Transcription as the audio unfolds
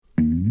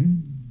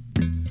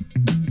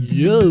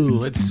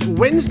Yo, it's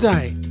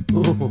Wednesday.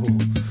 Ooh,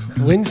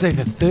 Wednesday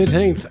the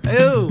 13th.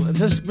 Oh,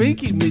 it's a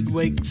spooky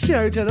midweek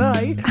show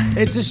today.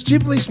 It's a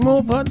stupidly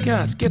small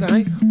podcast.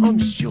 G'day, I'm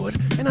Stuart,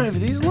 and over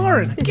there's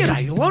Lauren.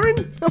 G'day,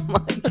 Lauren. Oh my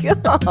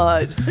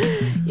God.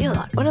 You're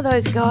like one of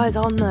those guys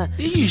on the...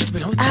 You used to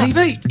be on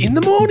TV in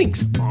the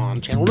mornings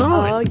on Channel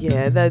 9. Oh,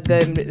 yeah,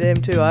 them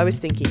too. I was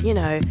thinking, you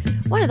know,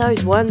 one of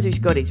those ones who's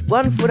got his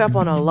one foot up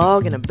on a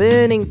log and a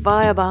burning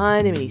fire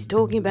behind him and he's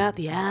talking about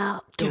the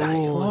outdoors.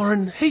 G'day,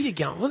 Lauren. How you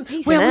going?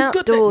 He's well, an we've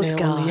got that now outdoors on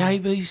the guy.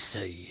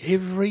 ABC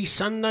every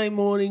Sunday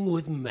morning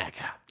with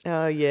Macca.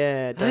 Oh,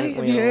 yeah, don't Hey,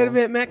 have we you heard all?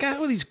 about Macca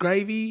with his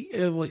gravy,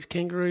 his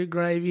kangaroo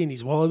gravy and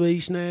his wallaby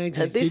snags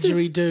and his this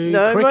is- didgeridoo,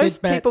 no, cricket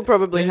most bat. people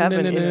probably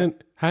haven't, you know.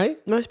 Hey?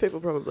 Most people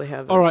probably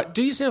haven't. All right,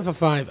 do yourself a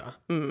favour.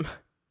 Do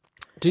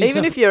Even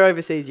yourself- if you're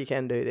overseas, you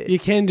can do this. You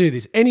can do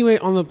this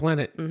anywhere on the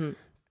planet, Mm-hmm.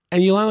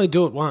 and you'll only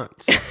do it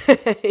once.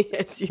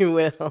 Yes, you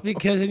will.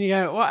 Because then you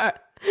go, well,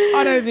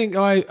 I don't think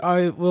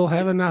I will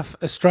have enough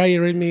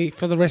Australia in me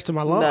for the rest of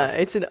my No, life.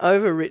 it's an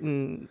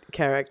overwritten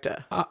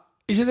character.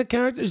 Is it a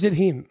character? Is it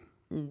him?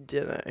 Don't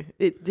know.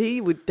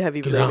 He would have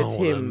you believe it's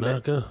him.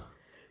 but- Macca.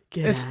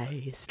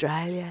 G'day,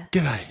 Australia.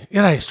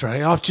 G'day,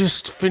 Australia. I've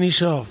just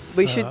finished off.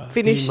 We should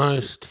finish the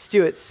most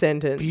Stuart's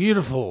sentence.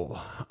 beautiful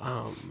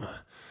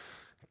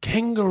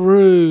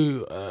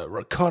kangaroo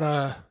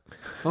ricotta.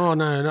 Oh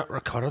no, not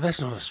ricotta.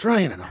 That's not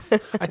Australian enough.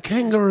 A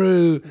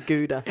kangaroo.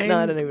 Gouda. And, No,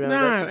 I don't even know.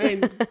 No,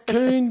 That's and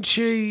coon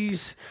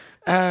cheese.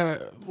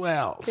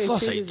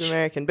 Sausage. Cheese is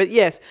American. But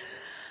yes,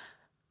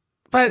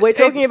 But we're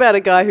talking about a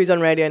guy who's on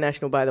Radio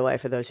National, by the way,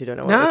 for those who don't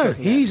know what we're No, talking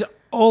about. he's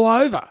all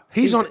over.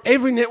 He's on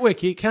every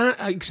network. You can't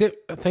except,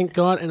 thank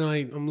God, and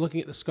I'm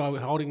looking at the sky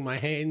with holding my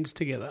hands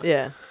together.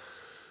 Yeah,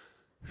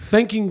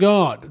 Thanking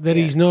God that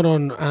he's not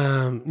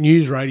on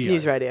news radio.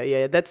 news radio.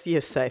 Yeah, that's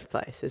your safe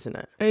place, isn't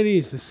it? It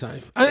is the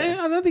safe. I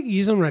don't think he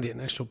is on Radio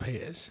National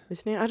PS.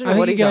 Isn't he? I don't know I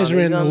what think he he's goes on.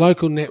 around He's the on-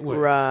 local network.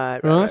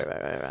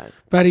 Right.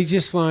 But he's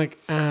just like,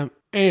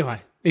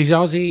 anyway, he's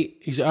Aussie.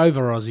 He's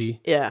over Aussie.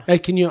 Yeah. Hey,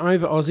 can you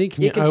over Aussie?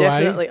 Can you, You can OA?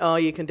 definitely. Oh,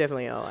 you can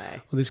definitely OA.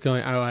 Well, this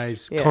guy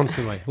OAs Yeah.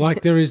 constantly.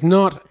 Like there is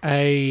not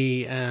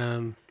a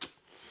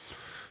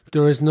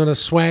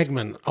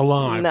swagman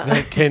alive No.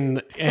 that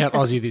can out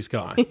Aussie this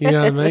guy. You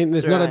know what I mean?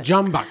 There's not a right.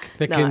 jumbuck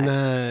that No.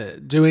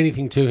 can do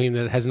anything to him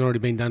that hasn't already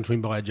been done to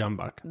him by a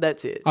jumbuck.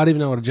 That's it. I don't even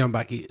know what a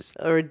jumbuck is.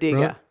 Or a digger.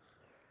 Right?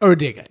 Or a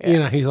digger. You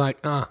know, he's like,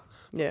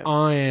 Yeah.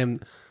 I am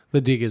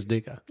the digger's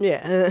digger.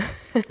 Yeah.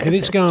 And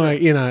this guy,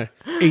 you know,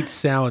 eats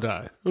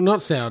sourdough. Well,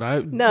 not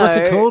sourdough. No. What's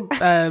it called?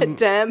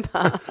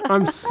 Damper.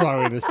 I'm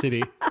sorry, the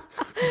city.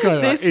 This guy,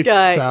 like, This it's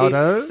guy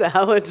sourdough. is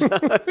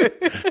sourdough.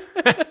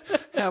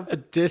 How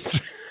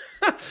pedestrian.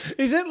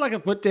 Is that like a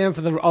put down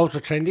for the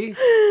ultra trendy?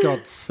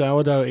 God,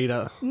 sourdough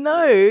eater.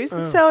 No,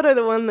 isn't sourdough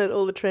the one that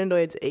all the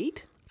trendoids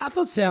eat? I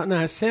thought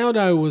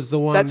sourdough was the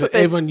one That's that what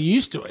they everyone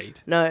used to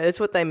eat. No, that's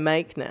what they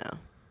make now.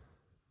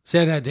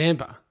 Sourdough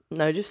damper.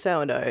 No, just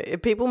sourdough.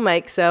 If people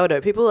make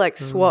sourdough, people like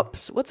swap.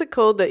 What's it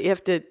called that you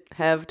have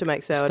to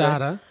make sourdough?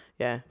 Starter.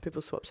 Yeah,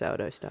 people swap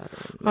sourdough starter.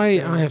 I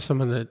have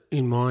someone that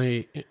in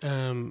my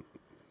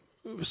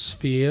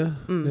sphere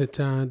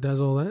that does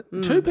all that.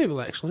 Two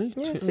people actually.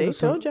 Yeah, Two- see, I got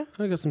some- told ya.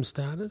 I got some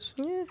starters.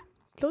 Yeah,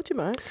 thought you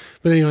might.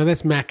 But anyway,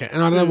 that's Macca.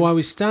 And I don't know why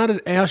we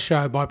started our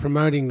show by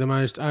promoting the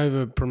most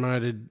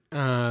over-promoted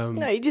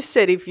No, you just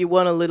said if you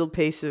want a little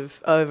piece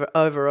of over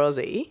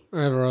Aussie,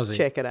 over Aussie.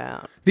 check it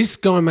out. This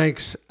guy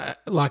makes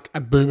like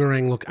a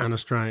boomerang look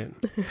un-Australian.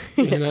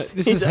 You know,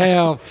 this he is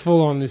how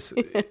full on this.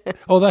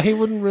 Although he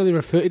wouldn't really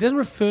refer. He doesn't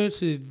refer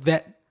to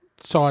that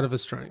side of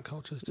Australian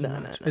culture too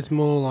much. no. It's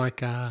more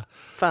like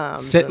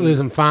Farms. settlers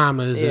and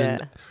farmers. Yeah.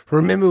 And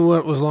remember what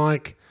it was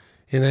like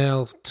in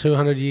our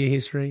 200-year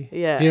history.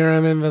 Yeah. Do you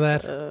remember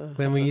that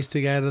when we used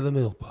to go to the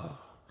milk bar?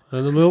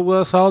 And the milk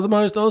bar sold the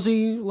most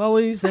Aussie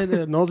lollies that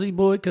an Aussie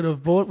boy could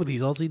have bought with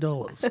his Aussie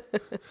dollars.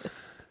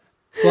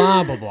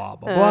 Blah, blah, blah,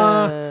 blah,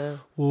 blah.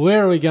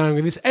 Where are we going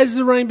with this? As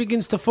the rain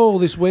begins to fall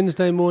this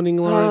Wednesday morning,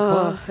 Lauren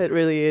Clark, It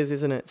really is,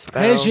 isn't it? It's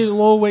how's foul. your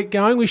law week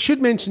going? We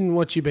should mention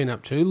what you've been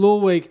up to. Law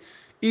week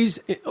is,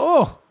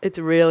 It's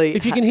really.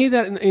 if you can hear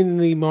that in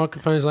the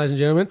microphones, ladies and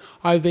gentlemen,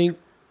 I've been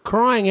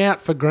crying out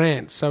for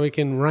grants so we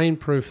can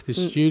rainproof this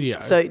studio.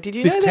 So did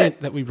you this know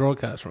tent that we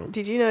broadcast from?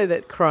 Did you know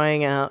that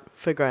crying out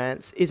for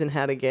grants isn't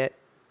how to get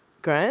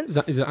grants?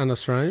 Is it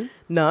un-Australian?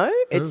 No,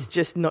 it's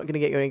just not going to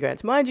get you any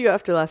grants. Mind you,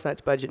 after last night's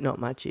budget, not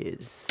much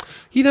is.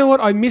 You know what?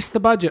 I missed the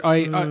budget.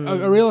 I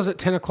realised at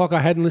 10 o'clock I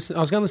hadn't listened.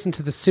 I was going to listen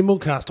to the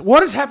simulcast.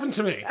 What has happened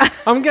to me?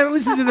 I'm going to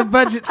listen to the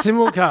budget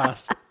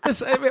simulcast.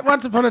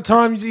 Once upon a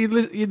time, you'd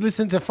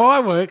listen to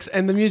fireworks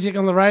and the music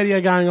on the radio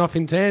going off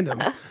in tandem.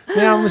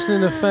 Now I'm listening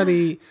to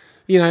funny,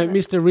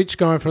 Mr. Rich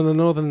Guy from the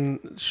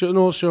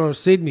North Shore of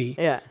Sydney.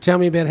 Yeah. Tell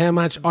me about how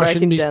much I Breaking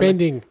shouldn't be down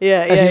spending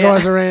Yeah, as he yeah.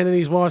 drives around in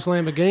his wife's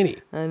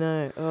Lamborghini. I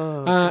know.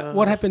 Oh,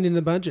 What happened in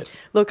the budget?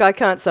 look, I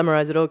can't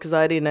summarise it all because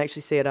I didn't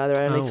actually see it either.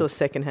 I only Oh. saw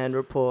second-hand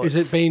reports. Is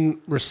it been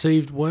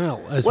received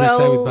well, as we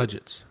say with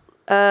budgets?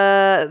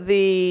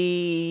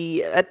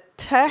 The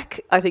attack,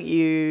 I think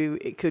you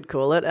could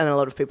call it, and a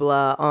lot of people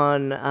are,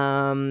 on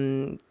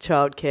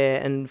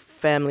childcare and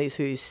families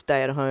who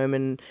stay at home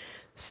and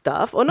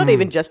stuff, or not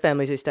even just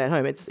families who stay at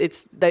home.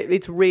 It's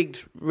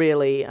rigged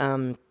really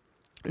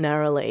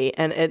narrowly,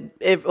 and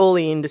all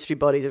the industry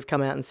bodies have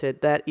come out and said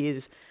that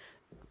is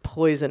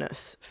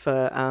poisonous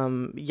for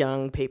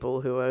young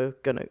people who are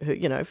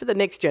for the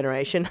next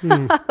generation.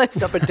 Let's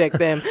not protect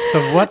them.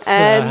 So what's the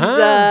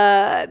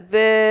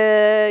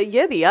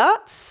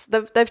arts,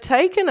 they've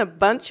taken a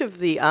bunch of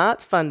the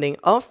arts funding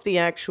off the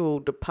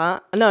actual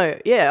OZCO,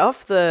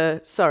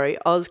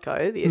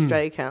 the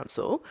Australia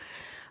Council,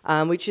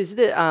 which is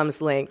the arm's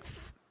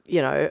length,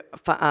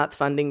 for arts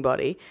funding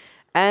body.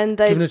 And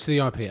they've given it to the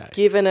IPA.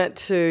 They've given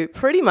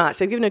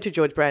it to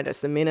George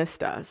Brandis, the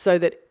minister, so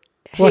that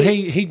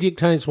he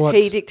dictates what...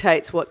 He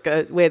dictates what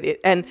goes...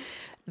 And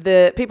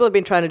the people have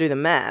been trying to do the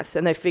maths,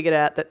 and they figured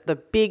out that the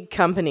big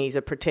companies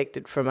are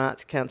protected from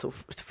Arts Council,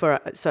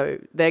 so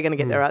they're going to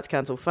get their Arts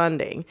Council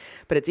funding,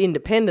 but it's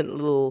independent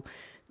little,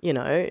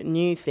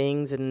 new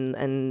things and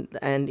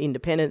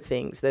independent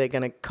things that are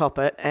going to cop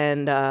it,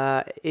 and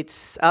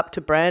it's up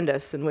to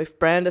Brandis, and if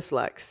Brandis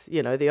likes,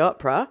 the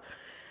opera...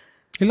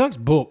 He likes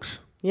books.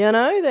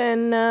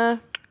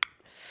 Then...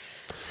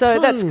 So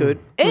that's good.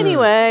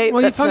 Anyway,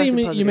 well, it's funny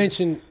you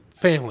mentioned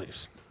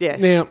families. Yes.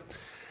 Now,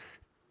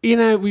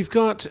 we've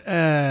got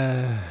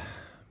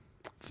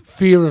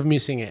fear of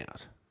missing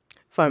out.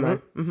 FOMO.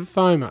 Right? Mm-hmm.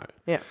 FOMO.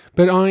 Yeah.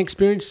 But I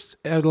experienced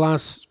over the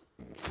last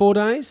 4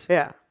 days.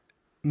 Yeah.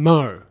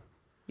 Mo.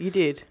 You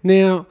did.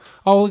 Now,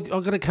 I've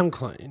got to come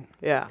clean.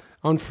 Yeah.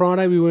 On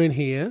Friday we weren't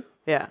here.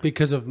 Yeah.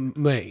 Because of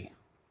me.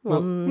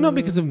 Well, not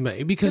because of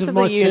me, because of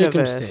my my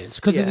circumstance.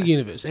 Because of the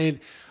universe. And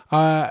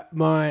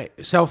my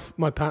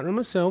partner and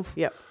myself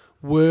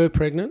were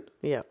pregnant.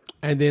 Yeah.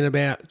 And then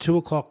about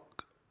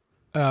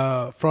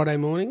 2:00 Friday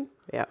morning,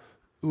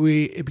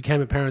 it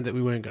became apparent that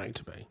we weren't going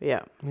to be.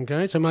 Yeah.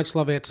 Okay, so much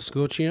love out to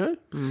Scorchio.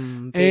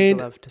 Big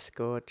love to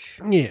Scorch.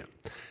 Yeah.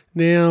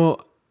 Now,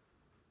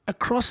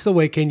 across the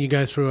weekend, you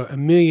go through a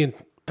million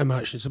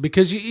emotions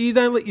because you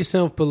don't let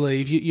yourself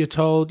believe. You're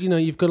told,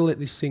 you've got to let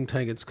this thing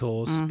take its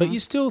course, but you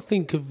still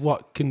think of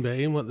what can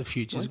be and what the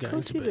future's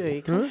going to be. Of course you do.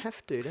 You kind of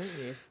have to, don't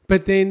you?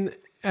 But then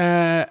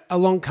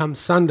along comes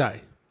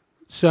Sunday.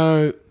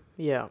 So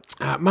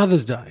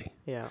Mother's Day.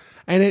 Yeah.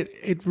 And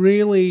it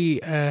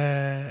really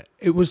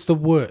it was the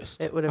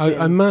worst. It would have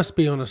been. I must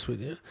be honest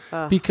with you,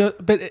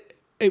 but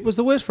it was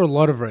the worst for a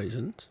lot of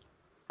reasons.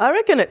 I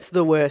reckon it's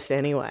the worst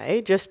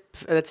anyway.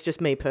 That's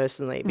just me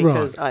personally,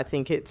 because I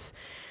think it's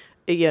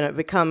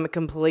become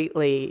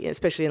completely,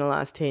 especially in the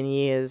last 10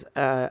 years,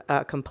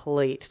 a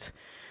complete.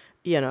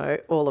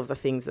 All of the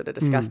things that are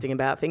disgusting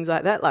about things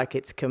like that, like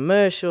it's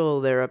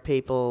commercial. There are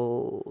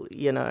people,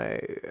 there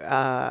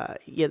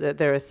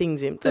are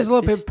things in. There's a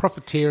lot of people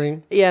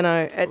profiteering.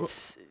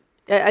 It's.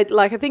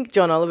 I think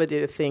John Oliver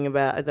did a thing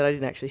about it that I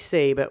didn't actually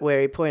see, but where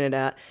he pointed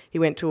out he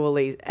went to all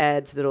these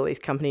ads that all these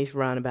companies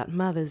run about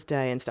Mother's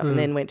Day and stuff, and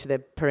then went to their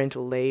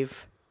parental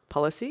leave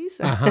policies,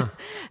 and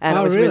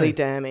it was really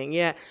damning.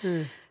 Yeah.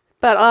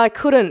 But I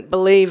couldn't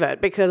believe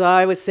it because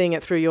I was seeing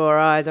it through your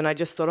eyes, and I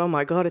just thought, oh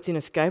my God, it's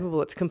inescapable.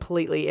 It's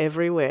completely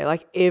everywhere.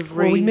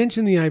 Well, we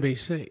mentioned the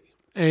ABC,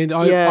 and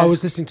I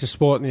was listening to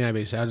sport in the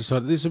ABC. I just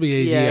thought this will be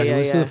easy. I can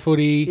listen to the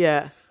footy.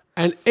 Yeah.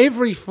 And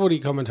every footy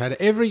commentator,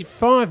 every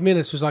 5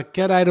 minutes was like,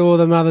 "G'day to all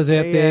the mothers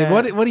out there.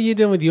 What are you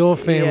doing with your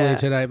family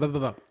today?" Blah blah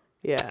blah.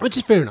 Yeah. Which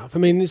is fair enough. I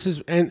mean, this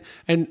is and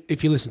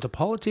if you listen to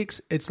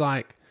politics, it's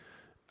like,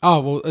 oh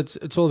well,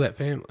 it's all about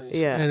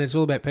families, and it's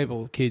all about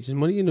people with kids,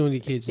 and what are you doing with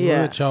your kids, and what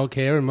about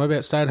childcare, and what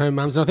about stay-at-home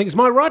mums, and I think it's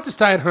my right to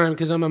stay at home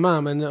because I'm a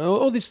mum, and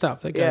all this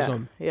stuff that goes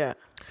on. Yeah.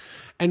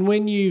 And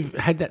when you've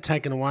had that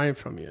taken away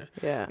from you,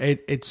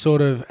 it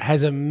sort of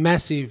has a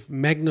massive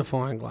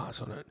magnifying glass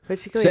on it.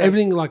 So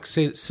everything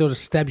sort of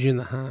stabs you in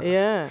the heart.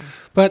 Yeah.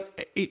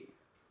 But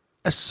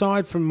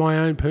aside from my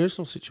own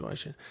personal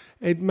situation,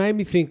 it made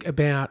me think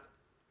about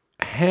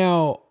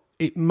how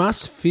it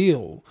must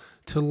feel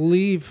to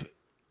live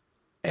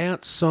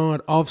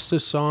outside of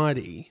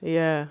society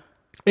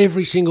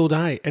every single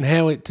day, and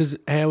how it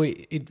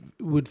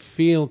would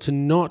feel to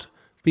not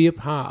be a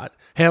part,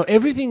 how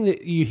everything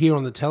that you hear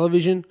on the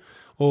television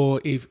or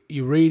if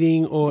you're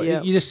reading or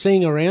you're just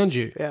seeing around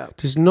you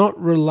does not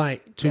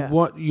relate to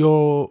what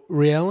your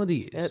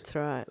reality is. That's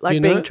right.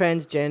 Like being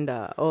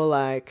transgender or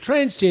like...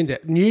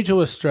 Transgender, new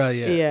to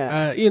Australia.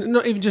 Yeah.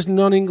 Not even just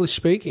non-English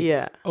speaking.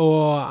 Yeah.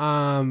 Or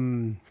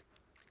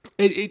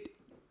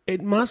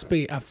it must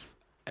be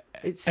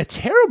a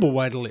terrible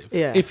way to live.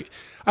 Yeah.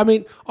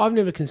 I've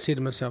never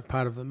considered myself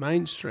part of the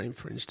mainstream,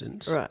 for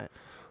instance. Right.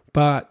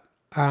 But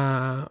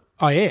I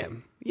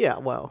am. Yeah,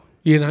 well.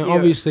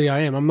 Obviously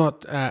I am. I'm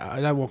not,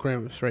 I don't walk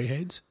around with 3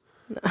 heads.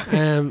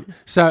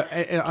 So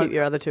keep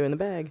your other 2 in the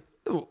bag.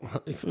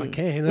 If I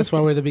can. That's why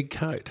I wear the big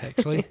coat,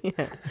 actually.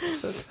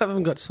 So I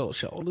haven't got sore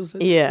shoulders.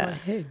 It's my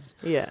heads.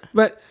 Yeah.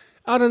 But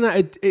I don't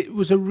know. It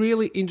was a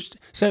really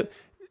interesting... So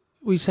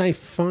we say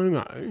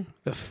FOMO,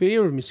 the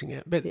fear of missing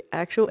out, but the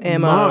actual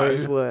MO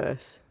is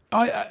worse.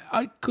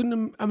 I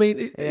couldn't. I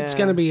mean, it's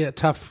going to be a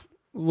tough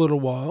little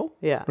while.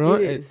 Yeah,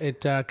 right.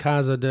 it is.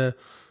 Casa de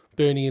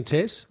Bernie and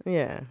Tess.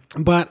 Yeah.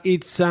 But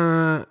it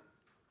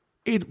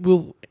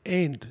will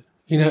end.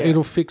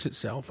 It'll fix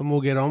itself, and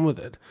we'll get on with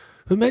it.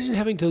 But imagine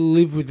having to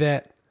live with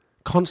that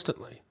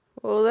constantly.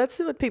 Well, that's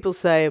what people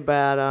say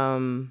about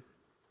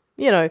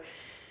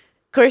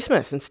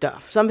Christmas and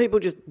stuff. Some people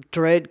just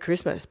dread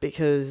Christmas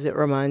because it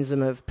reminds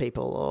them of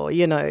people, or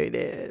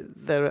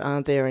that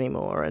aren't there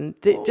anymore, and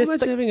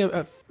imagine having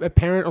a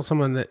parent or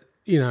someone that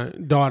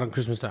died on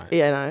Christmas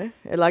Day.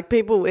 Like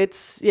people,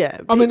 it's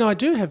I mean, I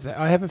do have that.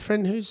 I have a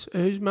friend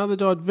whose mother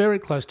died very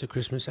close to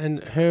Christmas,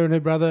 and her and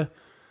her brother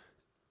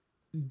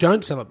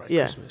don't celebrate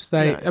Christmas.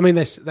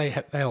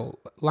 They'll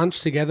lunch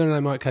together and they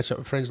might catch up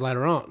with friends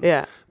later on.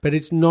 Yeah, but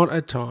it's not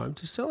a time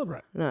to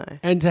celebrate. No,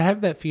 and to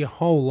have that for your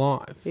whole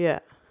life. Yeah.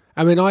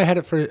 I mean, I had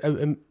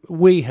it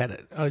we had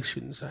it. I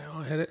shouldn't say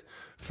I had it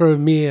for a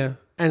mere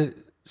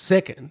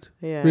second,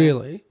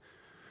 really.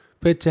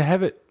 But to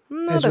have it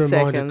as a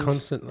reminder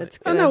constantly.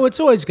 It's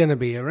always going to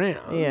be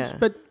around. Yeah.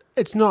 But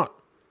it's not,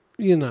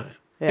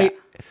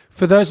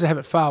 for those that have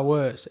it far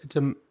worse,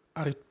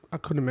 I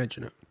couldn't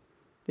imagine it.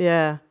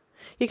 Yeah.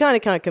 You kind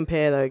of can't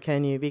compare though,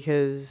 can you?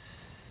 Because...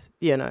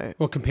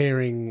 Or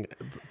comparing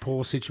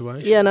poor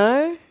situations.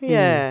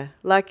 Yeah.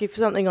 Like if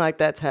something like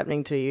that's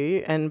happening to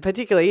you, and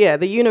particularly,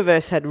 the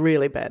universe had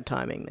really bad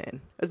timing then.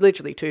 It was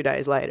literally 2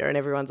 days later and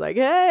everyone's like,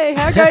 hey,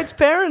 how great's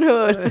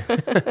Parenthood?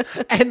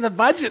 And the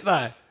budget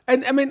though.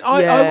 And I mean,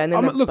 I'm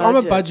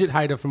a budget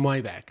hater from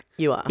way back.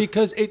 You are.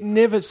 Because it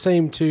never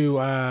seemed to,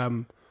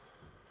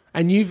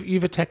 and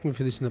you've attacked me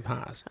for this in the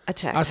past.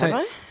 Have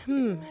I?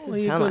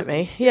 Doesn't sound like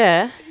me.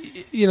 Yeah.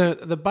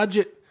 The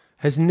budget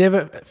has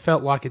never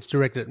felt like it's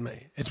directed at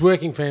me. It's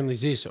working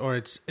families this, or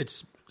it's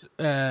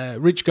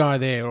rich guy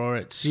there, or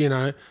it's,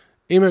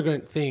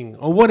 immigrant thing,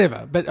 or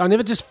whatever. But I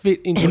never just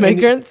fit into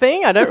immigrant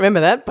thing? I don't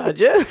remember that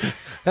budget.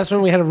 That's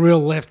when we had a real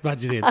left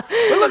budget in.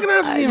 We're looking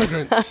after the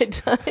immigrants. I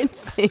don't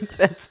think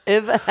that's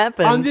ever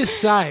happened. I'm just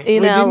saying.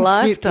 In our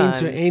lifetime.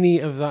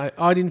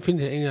 I didn't fit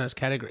into any of those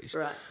categories.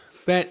 Right.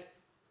 But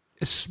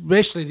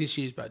especially this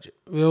year's budget,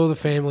 with all the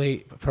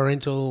family,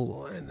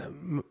 parental,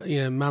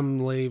 and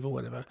mum leave or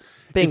whatever.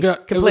 Being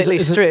completely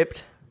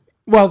stripped.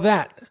 But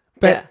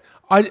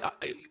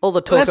all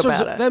the talk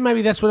about it.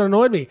 Maybe that's what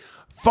annoyed me.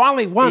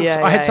 Finally, once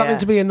I had something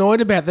to be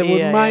annoyed about that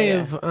may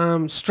have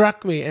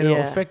struck me and it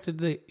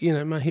affected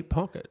my hip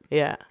pocket.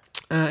 Yeah.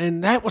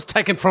 And that was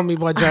taken from me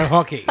by Joe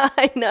Hockey.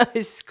 I know.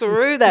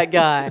 Screw that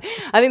guy.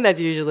 I think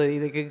that's usually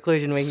the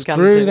conclusion we can come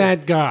to. Screw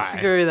that guy.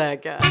 Screw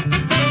that guy.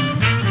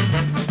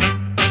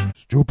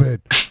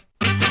 Stupid.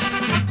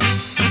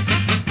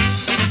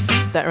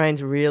 That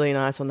rain's really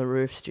nice on the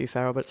roof, Stu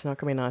Farrell, but it's not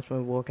going to be nice when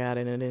we walk out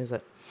in it, is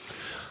it?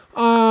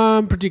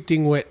 I'm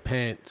predicting wet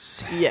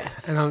pants.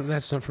 Yes. And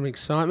that's not from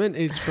excitement.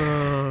 It's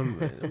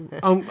from...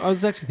 I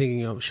was actually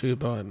thinking I should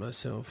buy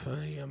myself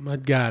a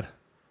mud guard.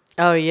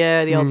 Oh,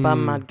 yeah, the old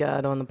bum mud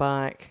guard on the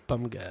bike.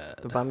 Bum guard.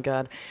 The bum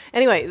guard.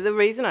 Anyway, the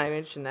reason I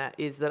mentioned that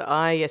is that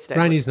yesterday...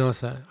 Rain is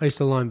nice, though. I used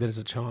to lie in bed as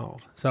a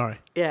child. Sorry.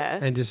 Yeah.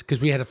 And just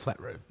because we had a flat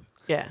roof.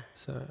 Yeah.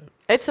 So...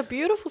 It's a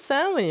beautiful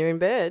sound when you're in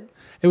bed.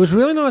 It was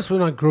really nice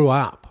when I grew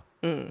up.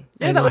 Mm.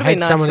 Yeah, that would have been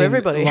nice for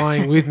everybody.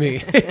 Lying with me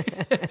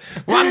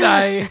one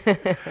day,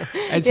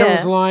 and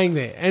someone's lying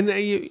there, and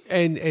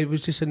it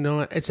was just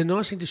it's a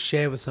nice thing to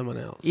share with someone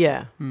else.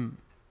 Yeah,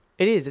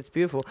 It is. It's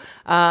beautiful.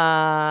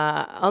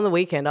 On the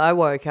weekend, I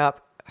woke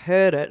up,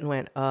 heard it, and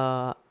went,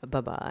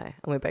 bye-bye,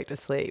 and went back to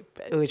sleep,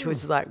 which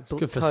was like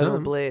total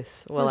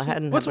bliss. Well, I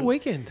hadn't. What's a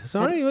weekend?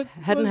 Sorry,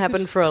 hadn't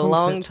happened for a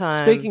long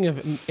time. Speaking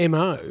of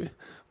MO.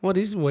 What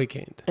is a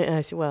weekend?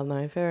 I said, well,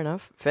 no, fair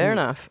enough. Fair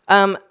enough.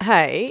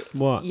 Hey,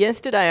 what?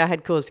 Yesterday I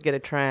had cause to get a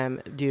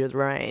tram due to the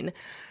rain.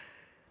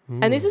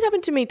 And this has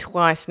happened to me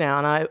twice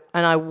now,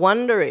 and I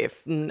wonder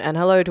if, and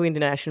hello to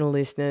international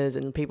listeners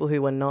and people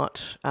who are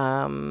not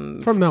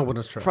from Melbourne,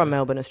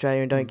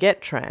 Australia, and don't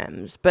get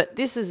trams. But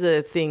this is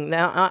a thing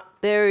now.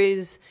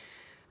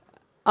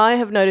 I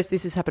have noticed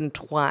this has happened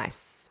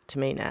twice to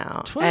me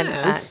now.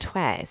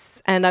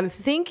 Twice. And I'm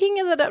thinking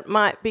that it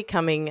might be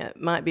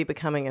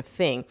becoming a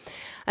thing.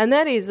 And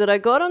that is that I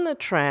got on the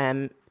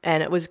tram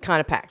and it was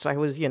kind of packed. Like it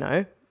was,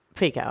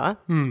 peak hour.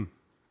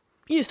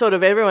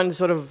 Everyone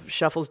sort of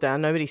shuffles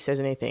down, nobody says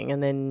anything,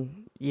 and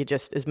then you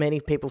just, as many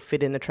people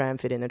fit in the tram,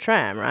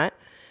 right?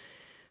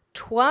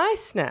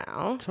 Twice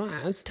now.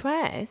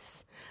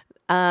 Twice.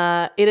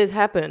 It has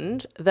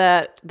happened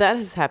that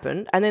has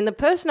happened, and then the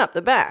person up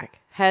the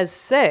back has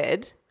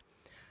said,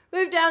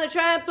 "Move down the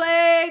tram,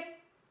 please,"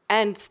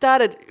 and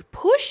started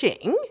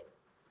pushing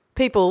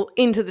people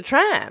into the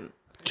tram.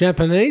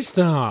 Japanese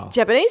style,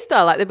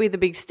 like they'd be the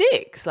big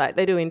sticks, like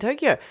they do in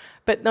Tokyo,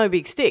 but no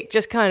big stick,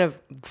 just kind of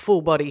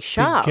full body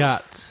shove. Big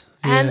guts.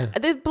 And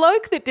the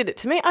bloke that did it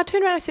to me, I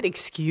turned around and I said,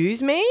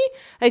 "Excuse me?"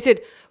 They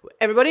said,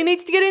 "Everybody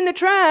needs to get in the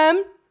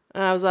tram."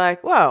 And I was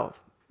like, well,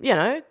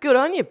 good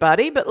on you,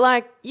 buddy, but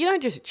like you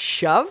don't just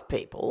shove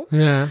people.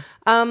 Yeah.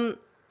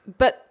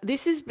 But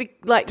this is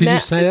like Did now, you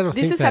say that or this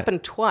think has that?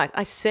 happened twice.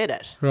 I said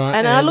it, Right,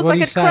 and I and look what do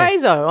like a you say?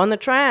 crazo on the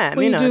tram.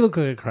 Well, you you know, do look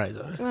like a crazy.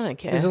 I don't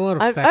care. There's a lot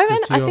of I've- factors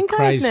I've- to I your think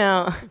craze. I've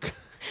now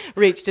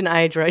reached an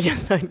age where I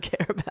just don't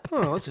care about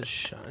Oh, that's a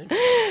shame.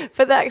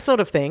 for that sort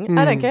of thing.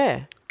 I don't Hmm.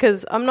 care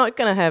because I'm not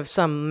going to have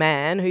some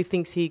man who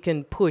thinks he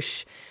can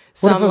push What if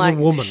some it was a like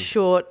woman?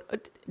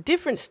 short,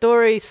 different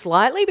story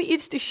slightly, but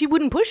she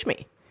wouldn't push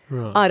me.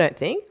 Right. I don't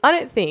think. I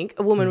don't think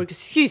a woman would.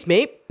 Excuse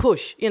me,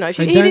 push. You know,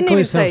 he And didn't don't call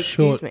even say yourself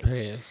excuse short, me.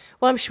 Piers.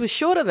 Well, she was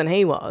shorter than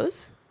he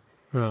was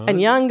Right.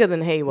 and younger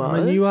than he was.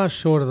 I mean, you are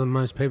shorter than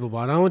most people, but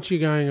I don't want you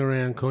going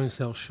around calling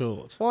yourself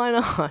short. Why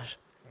not?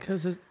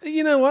 Because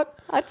you know what?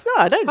 It's not.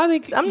 I don't. I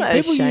think I'm not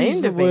people use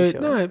ashamed the of being word.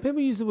 short. No, people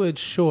use the word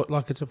short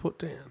like it's a put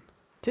down.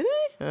 Do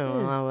they?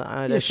 Oh, well,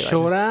 I You don't feel like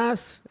short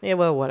ass. Yeah,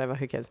 well, whatever.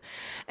 Who cares?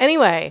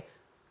 Anyway,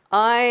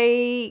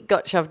 I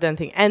got shoved down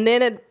thing, and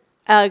then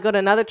I got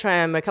another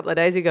tram a couple of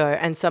days ago,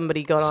 and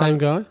somebody got Same on.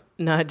 guy.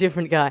 No,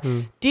 different guy.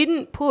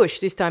 Didn't push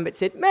this time, but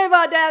said, "Move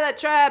on down the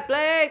tram,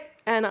 please."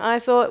 And I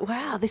thought,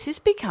 wow, this is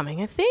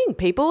becoming a thing.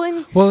 People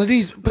in Well, it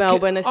is. But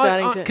Melbourne are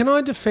starting to. Can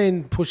I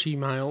defend pushy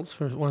males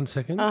for 1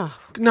 second? Oh,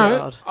 no,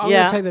 God. I'm Yeah.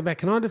 going to take that back.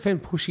 Can I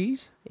defend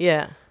pushies?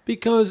 Yeah,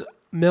 Because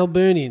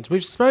Melburnians,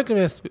 we've spoken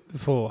about this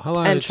before.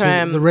 Hello And to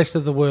tram. the rest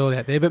of the world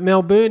out there, but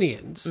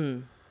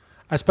Melburnians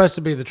are supposed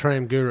to be the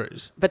tram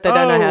gurus. but they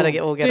don't know how to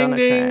get ding, on a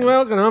ding, tram.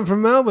 welcome. I'm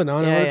from Melbourne.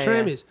 I know Yeah, what a yeah,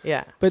 tram yeah. is.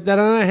 Yeah, But they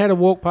don't know how to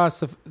walk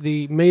past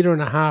the metre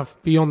and a half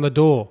beyond the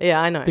door. yeah,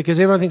 I know.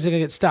 Because everyone thinks they're going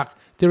to get stuck.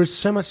 There is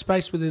so much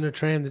space within a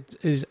tram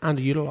that is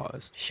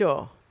underutilised.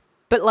 Sure.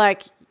 But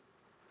like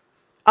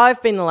I've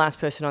been the last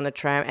person on the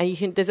tram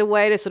and there's a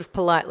way to sort of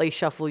politely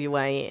shuffle your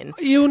way in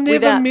You'll never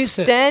without miss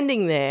it.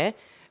 standing there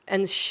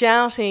and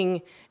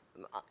shouting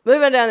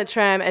move on down the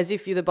tram as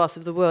if you're the boss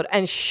of the world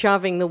and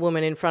shoving the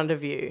woman in front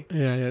of you.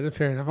 Yeah,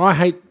 fair enough. I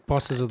hate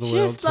bosses of the world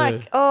Just too.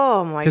 like,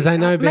 oh my god. 'Cause they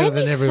know better Made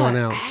than me everyone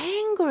so else.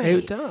 Angry.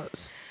 It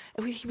does.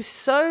 He was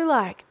so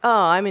like, oh,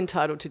 I'm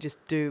entitled to just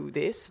do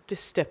this,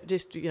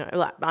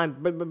 like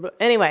I'm.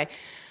 Anyway,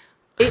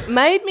 it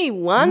made me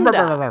wonder.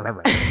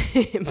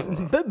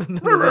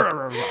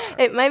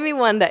 It made me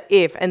wonder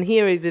if, and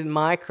here is a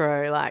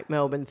micro like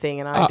Melbourne thing,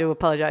 and I do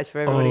apologise for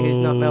everybody who's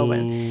not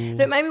Melbourne.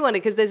 But it made me wonder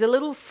because there's a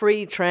little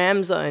free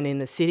tram zone in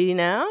the city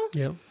now,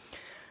 Yeah.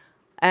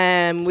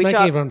 which Making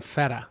everyone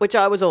fatter.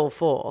 I was all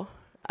for.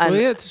 And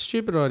Well, yeah, it's a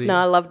stupid idea. no,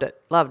 I loved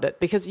it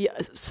because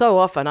so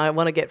often I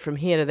want to get from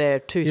here to there,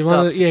 two you stops,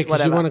 want to, yeah, because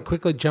whatever. you want to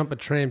quickly jump a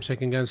tram so you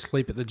can go and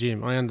sleep at the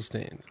gym. I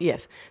understand.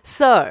 Yes.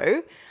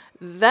 So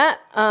that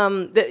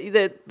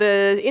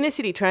the inner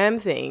city tram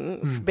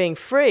thing being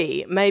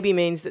free maybe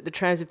means that the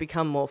trams have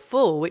become more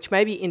full, which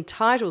maybe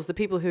entitles the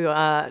people who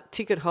are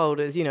ticket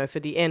holders, you know, for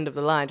the end of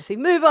the line to say,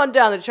 move on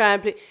down the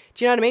tram. Please.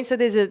 Do you know what I mean? So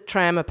there's a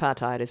tram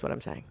apartheid is what I'm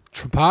saying.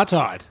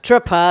 Tripartite.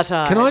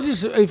 Tripartite. Can I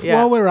just,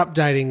 while we're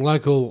updating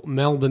local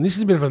Melbourne, this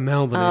is a bit of a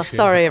Melbourne Oh, issue.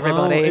 sorry,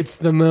 everybody. Oh, it's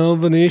the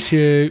Melbourne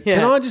issue. Yeah.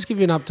 Can I just give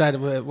you an update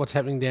of what's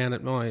happening down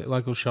at my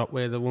local shop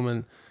where the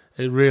woman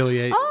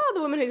really... Oh,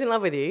 the woman who's in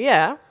love with you,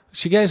 yeah.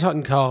 She goes hot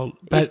and cold,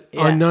 but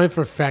Yeah. I know for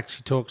a fact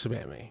she talks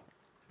about me.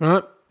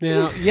 Right?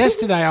 Now,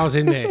 yesterday I was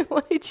in there.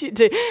 What did you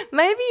do?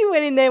 Maybe you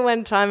went in there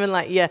one time and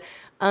like, yeah,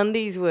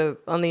 undies were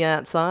on the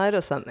outside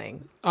or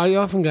something. I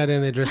often go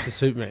down there dressed to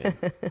suit me.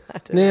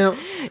 Now,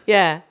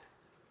 Yeah.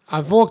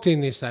 I've walked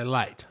in this day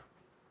late.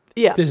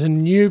 Yeah. There's a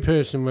new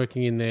person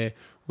working in there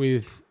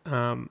with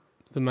the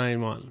main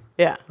one.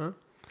 Yeah.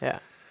 Yeah.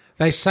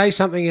 They say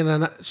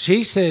something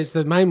she says,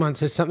 the main one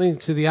says something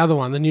to the other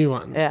one, the new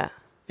one, Yeah.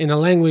 in a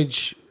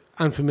language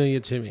unfamiliar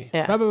to me.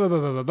 Yeah. Ba, ba, ba, ba,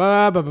 ba, ba,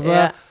 ba, ba, ba.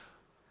 Yeah.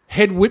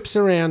 Head whips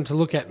around to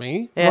look at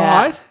me, Yeah.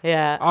 right?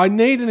 Yeah. I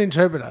need an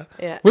interpreter.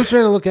 Yeah. Whips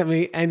around to look at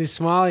me and is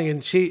smiling,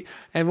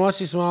 and while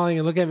she's smiling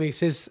and look at me,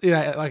 says, you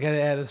know, like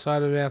out of the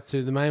side of her mouth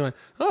to the main one,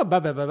 oh, ba,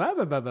 ba, ba, ba,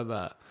 ba, ba, ba,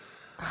 ba.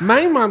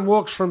 Main one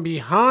walks from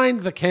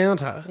behind the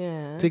counter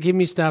Yeah. to give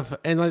me stuff,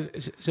 and like,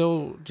 she's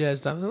all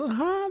jazzed up.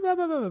 Ah, ba,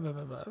 ba, ba, ba,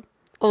 ba, ba.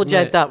 All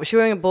jazzed up. Was she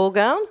wearing a ball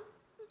gown?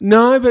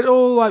 No, but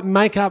all like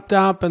make-upped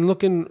up and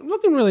looking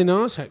really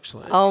nice,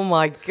 actually. Oh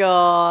my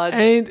God.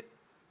 And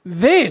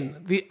then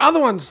the other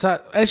one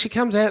as she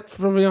comes out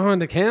from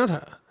behind the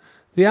counter,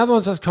 the other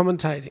one starts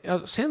commentating.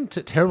 It sounds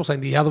terrible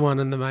saying the other one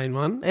and the main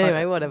one.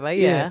 Anyway, whatever.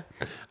 Yeah.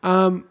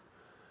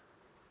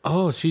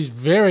 Oh, she's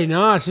very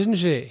nice, isn't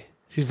she?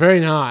 She's very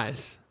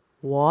nice.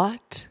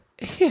 What?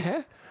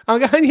 Yeah. I'm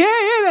going,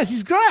 no,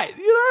 she's great.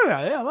 You know,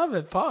 I love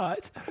her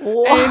pies.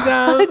 What?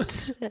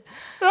 And,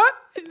 right?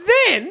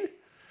 Then,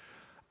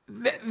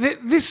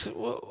 this,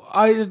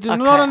 I do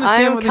not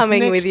understand I'm what this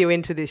coming next... with you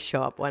into this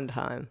shop one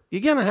time.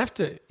 You're going to have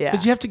to. Yeah.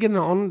 But you have to get an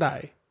on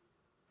day.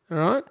 All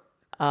right?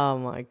 Oh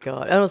my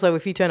God. And also,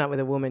 if you turn up with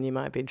a woman, you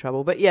might be in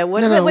trouble. But yeah, No,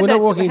 we're not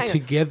walking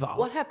together.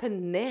 What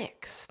happened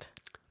next?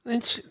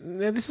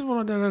 Now, this is what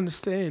I don't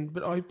understand,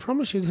 but I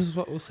promise you this is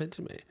what was said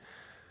to me.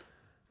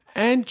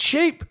 And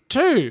cheap,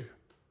 too.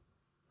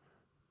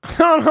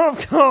 Oh,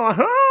 God.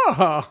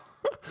 Oh,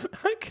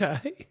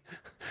 okay.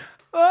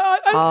 I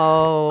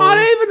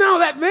don't even know what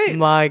that means.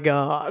 My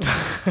God.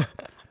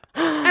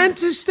 And And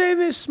to stand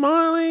there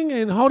smiling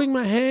and holding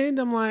my hand,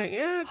 I'm like,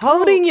 yeah, cool.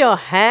 Holding your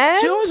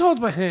hand? She always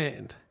holds my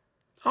hand.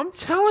 I'm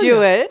telling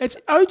Stuart, you, it's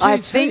OTT. I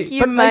think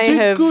you but may they do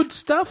have- good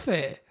stuff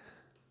there.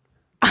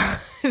 I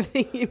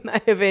think you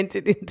may have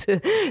entered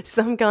into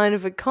some kind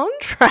of a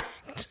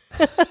contract.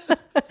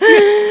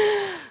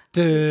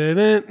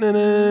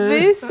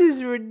 This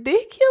is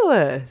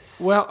ridiculous.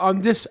 Well,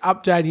 I'm just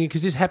updating you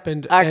because this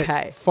happened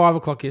Okay. at 5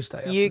 o'clock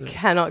yesterday. You afternoon.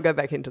 cannot go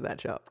back into that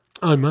shop.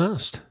 I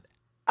must.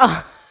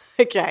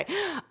 Okay.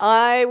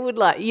 I would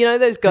like,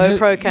 those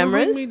GoPro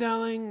cameras? Ring me,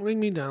 darling. Ring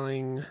me,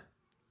 darling.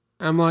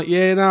 I'm like,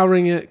 yeah, no, I'll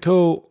ring it.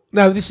 Cool.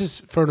 No, this is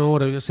for an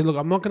order. I said, look,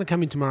 I'm not going to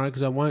come in tomorrow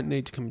because I won't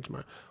need to come in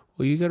tomorrow.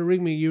 Well, you got to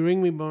ring me. You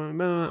ring me by.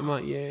 I'm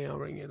like, yeah, I'll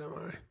ring you. Don't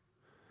worry.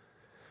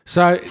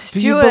 So, do you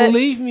Stuart,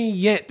 believe me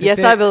yet? that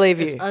yes, I believe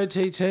you. It's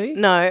OTT?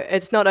 No,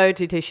 it's not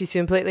OTT. She's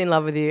completely in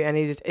love with you and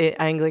he's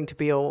angling to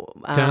be your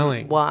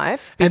Darling.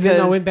 wife. And then I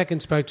because- went back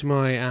and spoke to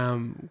my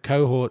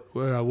cohort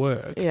where I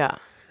work. Yeah.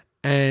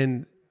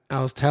 And I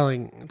was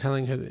telling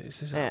her this.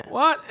 She's like, Yeah.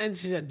 what? And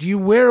she said, do you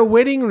wear a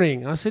wedding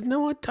ring? I said,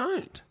 no, I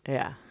don't.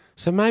 Yeah.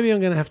 So maybe I'm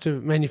going to have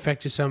to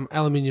manufacture some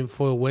aluminium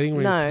foil wedding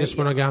ring No, for just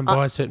when I go and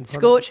buy a certain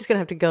product. Scorch is going to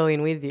have to go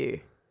in with you.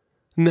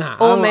 Nah.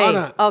 Or I me.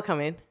 don't. I'll come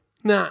in.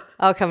 Nah.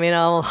 I'll come in.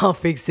 I'll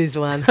fix this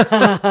one. It'll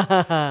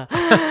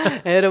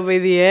be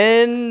the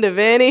end of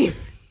any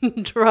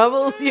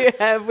troubles you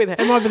have with her.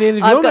 It might be the end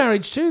of I've your got-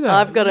 marriage too, though.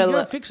 I've got to You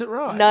look. fix it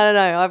right.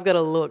 No. I've got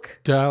a look.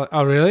 Darling.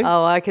 Oh, really?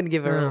 Oh, I can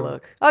give her a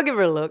look. I'll give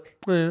her a look.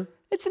 Yeah.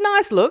 It's a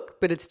nice look,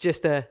 but it's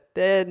just that's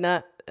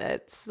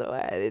the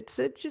way. It's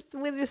just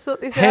we'll just sort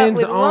this Hands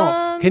out with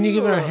off. one Can you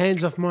give her a look.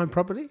 hands off my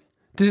property?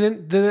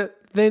 Then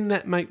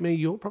that make me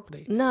your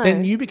property? No.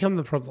 Then you become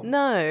the problem.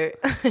 No,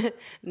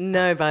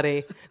 no,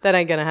 buddy, that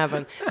ain't gonna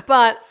happen.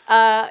 But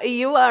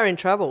you are in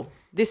trouble.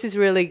 This is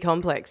really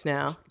complex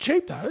now.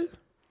 Cheap though.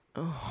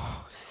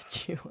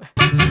 Stuart.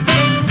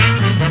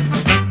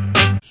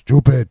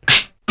 Stupid.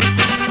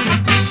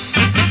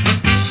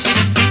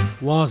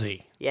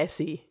 Wazzy.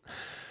 Yesy.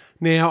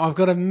 Now I've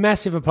got a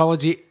massive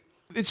apology.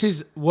 This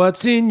is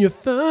what's in your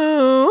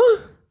phone.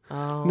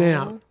 Oh,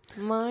 Now,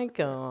 my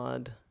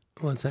God.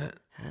 what's that?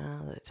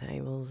 How the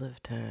tables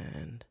have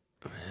turned.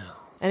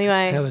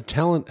 Anyway, How the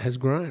talent has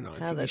grown, I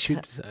How think the I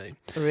should say.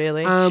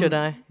 really? Should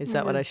I? Is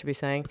that what I should be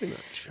saying? Pretty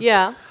much.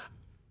 Yeah.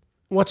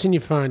 What's in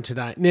your phone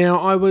today? Now,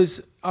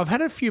 I've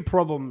had a few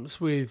problems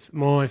with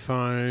my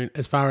phone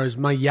as far as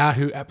my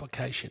Yahoo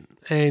application.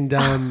 And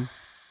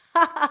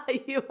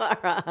You are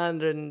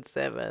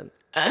 107.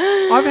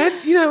 I've had,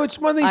 it's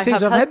one of these I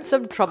things. have I've had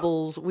some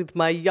troubles with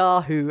my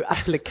Yahoo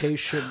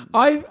application.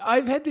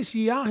 I've had this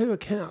Yahoo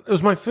account. It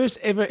was my first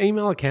ever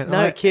email account.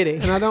 No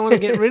kidding. And I don't want to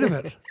get rid of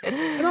it.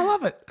 And I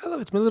love it.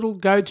 It's my little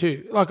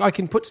go-to. Like, I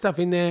can put stuff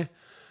in there.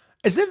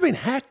 It's never been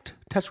hacked,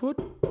 touch wood.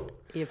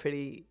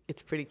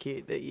 It's pretty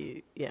cute that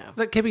yeah.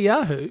 That kept a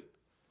Yahoo.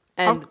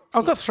 And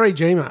I've got 3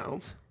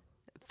 Gmails.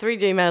 3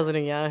 Gmails and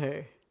a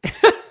Yahoo.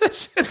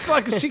 It's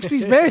like a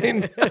 60s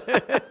band.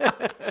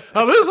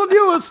 And there's a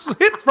newest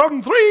hit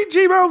from 3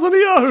 Gmails and a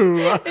Yahoo.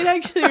 It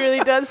actually really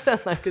does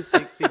sound like a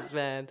 60s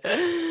band.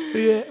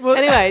 Yeah. Well,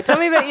 Anyway, tell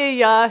me about your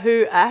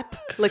Yahoo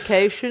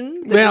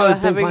application. that you well, were it's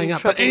been having playing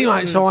up. But trouble-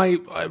 anyway, so I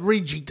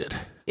rejigged it.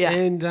 Yeah.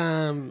 And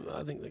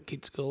I think the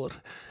kids call it.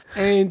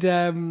 And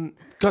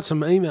got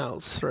some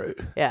emails through.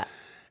 Yeah.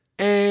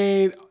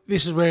 And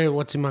this is where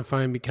what's in my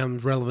phone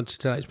becomes relevant to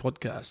today's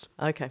podcast.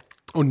 Okay.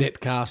 Or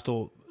netcast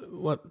or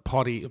what,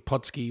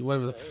 Podsky,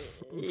 whatever the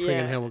friggin'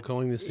 Yeah. hell we're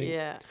calling this thing.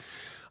 Yeah.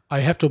 I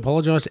have to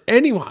apologise to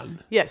anyone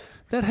Yes.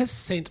 that has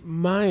sent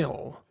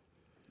mail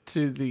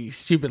to the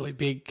stupidly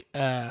big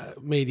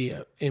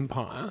media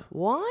empire.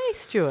 Why,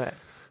 Stuart?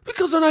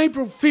 Because on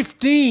April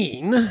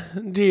 15,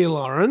 dear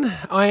Lauren,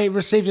 I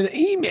received an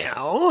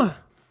email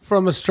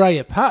from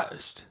Australia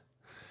Post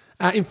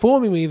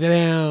informing me that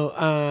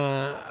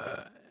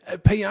our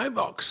PO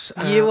box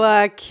You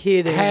are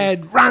kidding.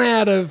 had run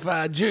out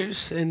of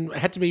juice and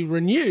had to be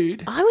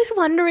renewed. I was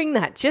wondering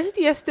that just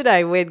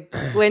yesterday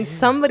when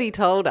somebody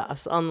told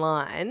us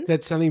online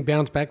That something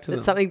bounced back to them.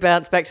 that something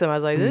bounced back to them. I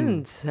was like, that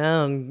doesn't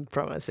sound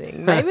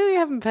promising. Maybe we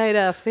haven't paid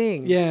our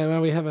thing. Yeah,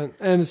 well, we haven't.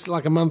 And it's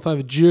like a month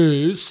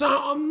overdue. So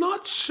I'm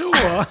not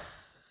sure.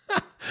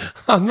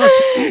 I'm not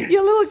sure.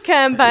 Your little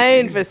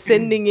campaign for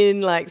sending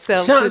in like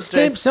Stamped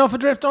self-addressed.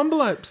 self-addressed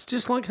envelopes,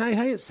 just like,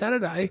 hey, it's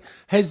Saturday,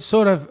 has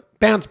sort of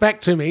bounced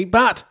back to me.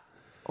 But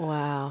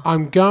Wow.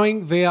 I'm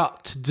going there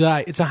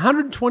today. It's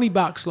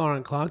 $120,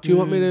 Lauren Clark. Do you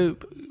want me to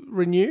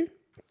renew?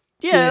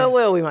 Yeah,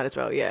 well, we might as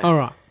well, yeah. All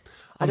right.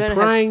 I'm don't have-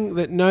 praying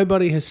that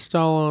nobody has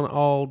stolen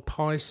old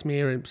pie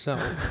smear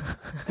himself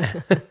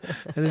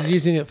and is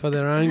using it for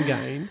their own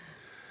gain.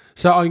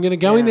 So I'm going to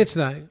go in there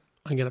today.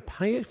 I'm going to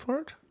pay for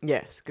it,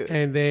 Yes, good.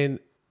 and then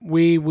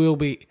we will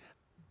be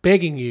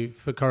begging you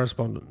for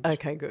correspondence.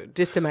 Okay, good.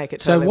 Just to make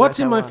it So totally what's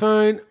in my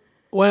worthwhile. phone?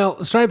 Well,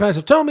 Australia Post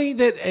have told me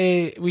that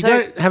we So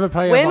don't have a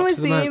PO when box was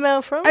at the moment.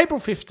 email from? April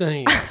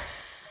 15.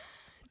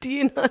 Do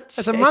you not check?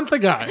 That's a month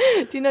ago.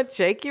 Do you not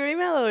check your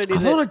email or I did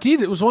thought it? I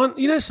did. It was one.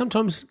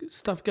 Sometimes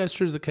stuff goes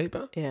through to the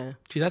keeper. Yeah.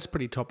 Gee, that's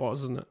pretty top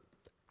Oz, isn't it?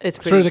 It's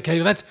pretty, through the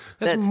keeper.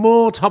 That's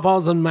more top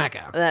odds than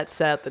Macca. That's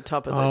at the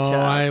top of the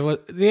charts.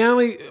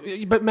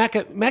 But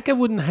Macca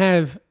wouldn't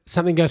have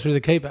something go through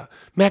the keeper.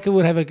 Macca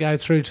would have it go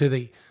through to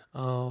the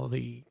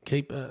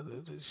keeper.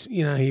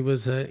 You know, he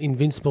was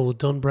invincible.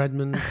 Don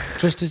Bradman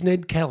dressed as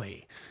Ned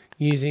Kelly,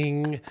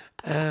 using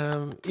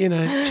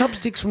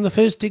chopsticks from the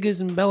First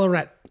Diggers and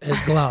Ballarat as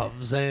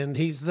gloves, and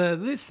he's the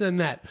this and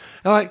that.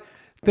 Like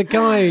the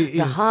guy is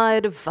the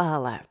hide of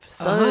Farlap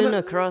sewn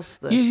across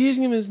the. You're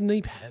using him as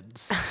knee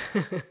pads.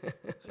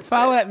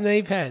 Farlap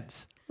knee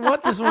pads.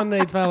 What does one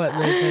need Farlap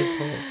knee pads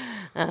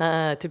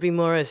for? To be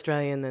more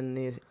Australian than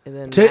to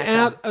Macca.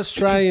 out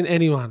Australian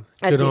anyone.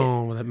 That's Good it.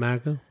 on with that,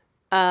 Macca.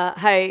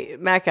 Hey,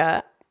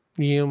 Macca,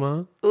 Yeah,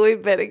 man. we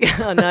better go.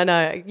 Oh,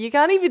 no. You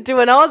can't even do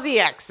an Aussie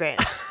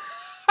accent.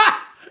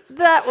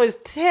 That was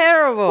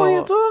terrible. What are you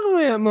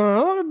talking about, man?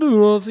 I can do an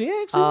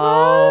Aussie accent,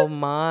 Oh, man.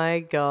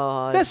 my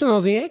God. That's an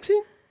Aussie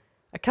accent.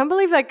 I can't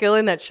believe that girl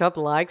in that shop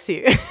likes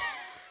you.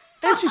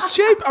 And she's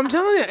cheap. I'm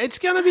telling you, it's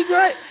going to be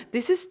great.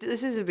 This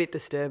is a bit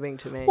disturbing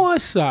to me. Why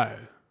so?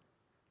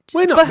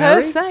 We're not For her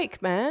married.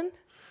 sake, man.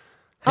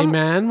 Hey,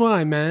 man.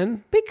 Why,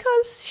 man?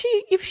 Because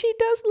if she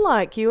does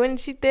like you and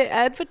they're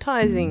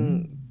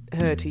advertising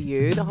her to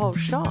you, the whole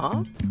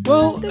shop,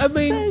 Well, that's I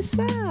mean,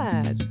 so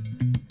sad.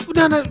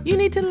 no. You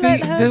need to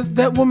let her.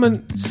 That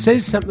woman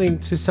says something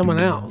to someone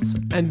else,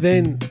 and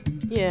then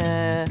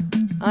Yeah,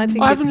 I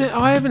think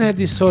I haven't had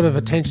this sort of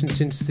attention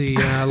since the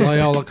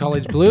Loyola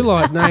College Blue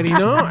Light in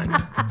 '89.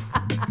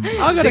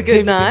 I got a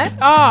good night?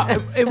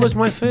 It was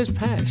my first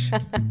pash.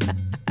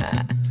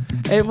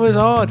 It was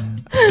odd.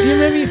 Do you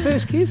remember your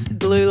first kiss?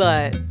 Blue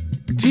light.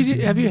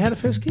 Have you had a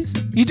first kiss?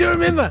 You do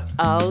remember?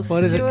 Oh,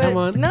 What is it? Stuart. Come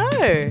on. No.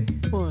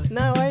 Why?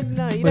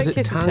 No, you Was don't it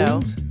kiss tongues?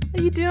 and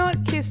tell. You do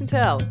not kiss and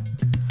tell.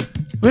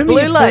 Remember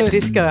Blue your light first-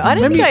 disco. I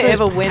don't remember think I your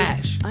ever first went.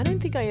 pash? I don't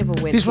think I ever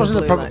went. This to wasn't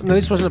blue a proper. light. No,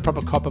 this wasn't a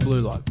proper copper blue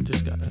light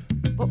disco.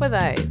 What were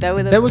they? They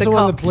were That was the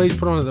one the cops. police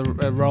put on at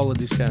the roller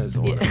discos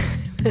or whatever.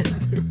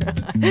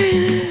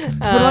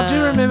 But I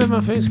do remember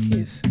my first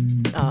kiss,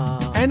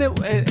 Oh. and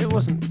it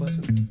wasn't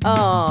pleasant.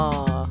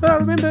 Oh. But I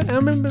remember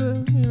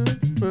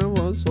where it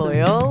was.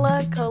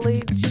 Loyola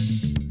College.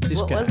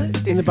 Disco. What was it? On the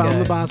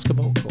Disco.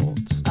 basketball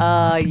courts.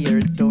 Ah, you're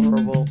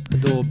adorable.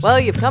 Adorbs. Well,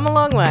 you've come a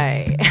long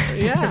way.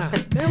 Yeah,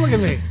 look at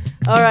me.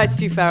 All right,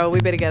 Stu Farrell, we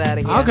better get out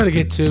of here. I've got to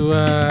get to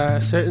a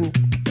certain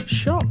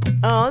shop.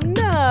 Oh,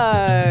 no.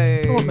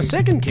 I want my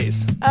second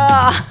kiss.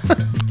 Ah.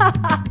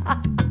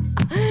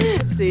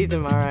 See you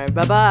tomorrow.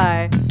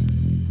 Bye-bye.